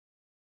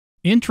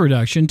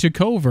Introduction to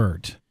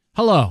COVERT.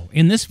 Hello,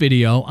 in this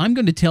video I'm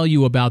going to tell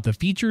you about the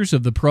features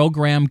of the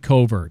program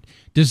COVERT,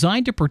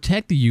 designed to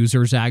protect the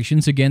user's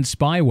actions against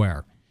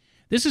spyware.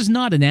 This is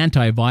not an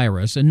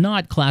antivirus and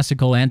not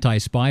classical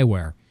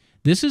anti-spyware.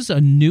 This is a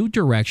new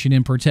direction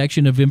in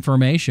protection of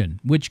information,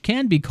 which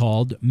can be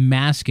called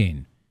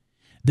masking.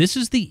 This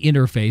is the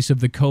interface of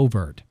the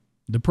COVERT.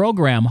 The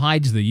program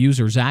hides the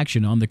user's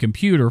action on the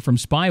computer from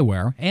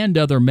spyware and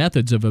other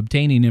methods of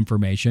obtaining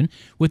information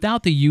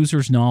without the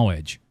user's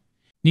knowledge.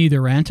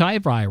 Neither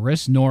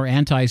antivirus nor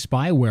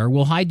anti-spyware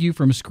will hide you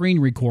from screen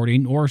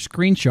recording or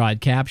screenshot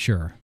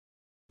capture.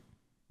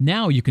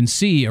 Now you can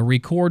see a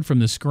record from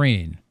the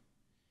screen.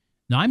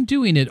 Now I'm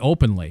doing it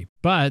openly,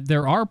 but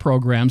there are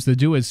programs that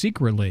do it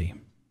secretly.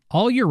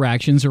 All your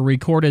actions are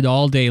recorded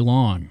all day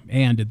long,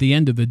 and at the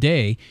end of the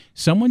day,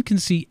 someone can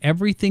see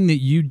everything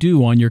that you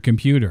do on your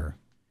computer.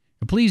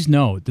 Please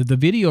note that the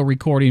video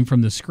recording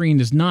from the screen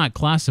is not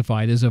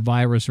classified as a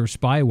virus or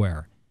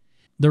spyware.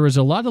 There is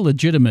a lot of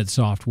legitimate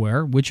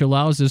software which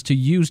allows us to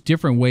use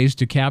different ways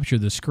to capture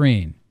the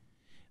screen.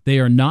 They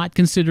are not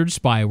considered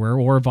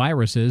spyware or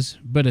viruses,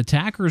 but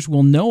attackers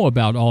will know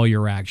about all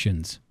your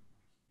actions.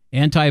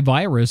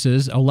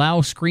 Antiviruses allow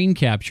screen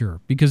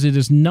capture because it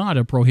is not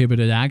a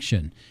prohibited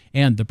action,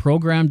 and the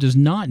program does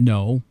not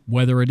know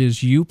whether it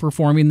is you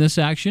performing this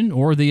action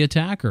or the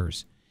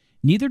attackers.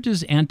 Neither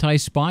does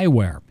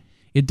anti-spyware.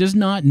 It does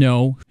not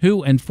know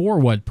who and for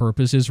what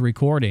purpose is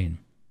recording.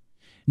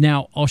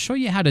 Now, I'll show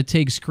you how to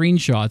take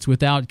screenshots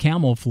without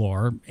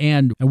camouflage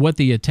and what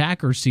the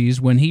attacker sees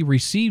when he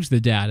receives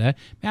the data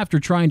after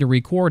trying to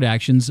record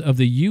actions of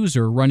the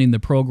user running the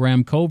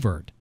program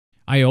COVERT.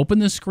 I open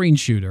the screen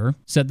shooter,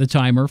 set the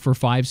timer for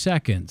 5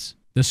 seconds.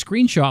 The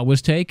screenshot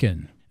was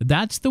taken.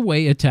 That's the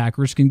way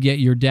attackers can get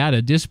your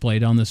data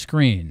displayed on the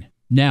screen.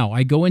 Now,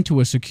 I go into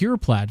a secure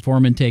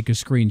platform and take a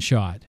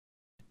screenshot.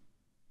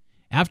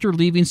 After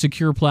leaving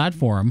secure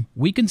platform,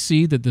 we can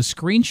see that the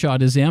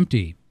screenshot is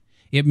empty.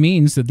 It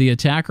means that the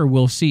attacker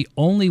will see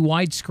only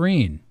white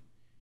screen.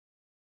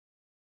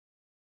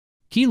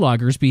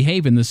 Keyloggers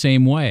behave in the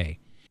same way.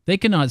 They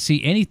cannot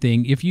see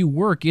anything if you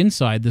work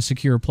inside the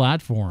secure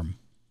platform.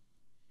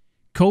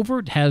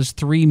 COVERT has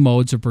 3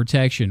 modes of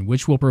protection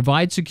which will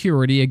provide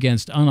security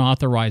against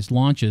unauthorized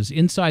launches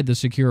inside the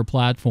secure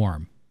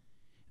platform.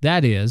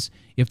 That is,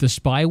 if the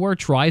spyware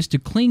tries to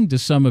cling to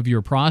some of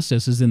your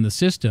processes in the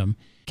system,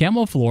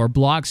 camouflage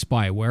blocks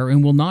spyware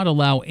and will not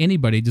allow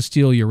anybody to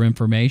steal your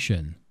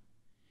information.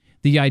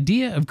 The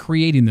idea of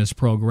creating this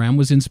program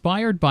was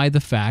inspired by the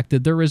fact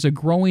that there is a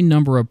growing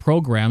number of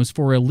programs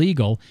for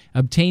illegal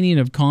obtaining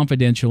of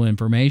confidential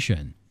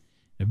information.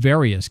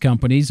 Various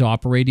companies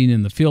operating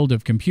in the field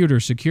of computer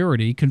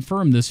security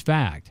confirm this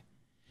fact.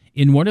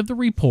 In one of the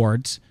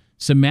reports,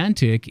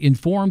 Symantec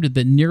informed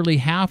that nearly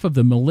half of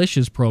the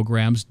malicious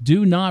programs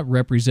do not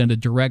represent a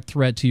direct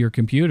threat to your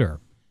computer.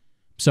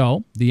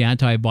 So, the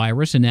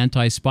antivirus and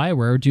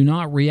anti-spyware do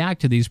not react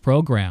to these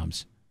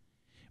programs.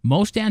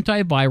 Most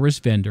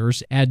antivirus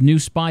vendors add new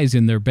spies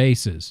in their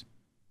bases.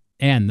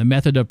 And the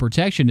method of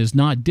protection is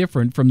not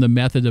different from the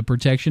method of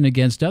protection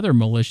against other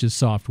malicious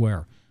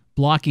software,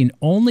 blocking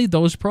only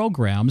those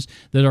programs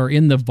that are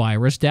in the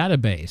virus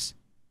database.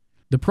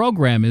 The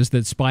program is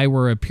that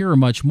spyware appear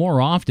much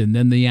more often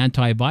than the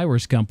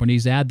antivirus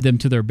companies add them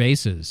to their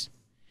bases.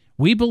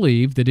 We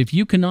believe that if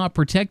you cannot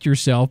protect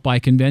yourself by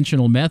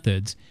conventional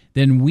methods,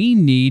 then we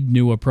need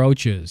new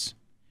approaches.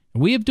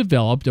 We have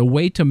developed a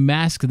way to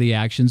mask the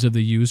actions of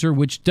the user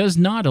which does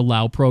not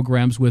allow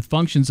programs with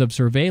functions of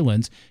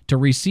surveillance to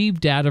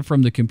receive data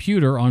from the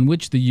computer on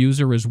which the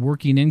user is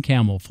working in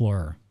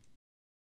camouflage.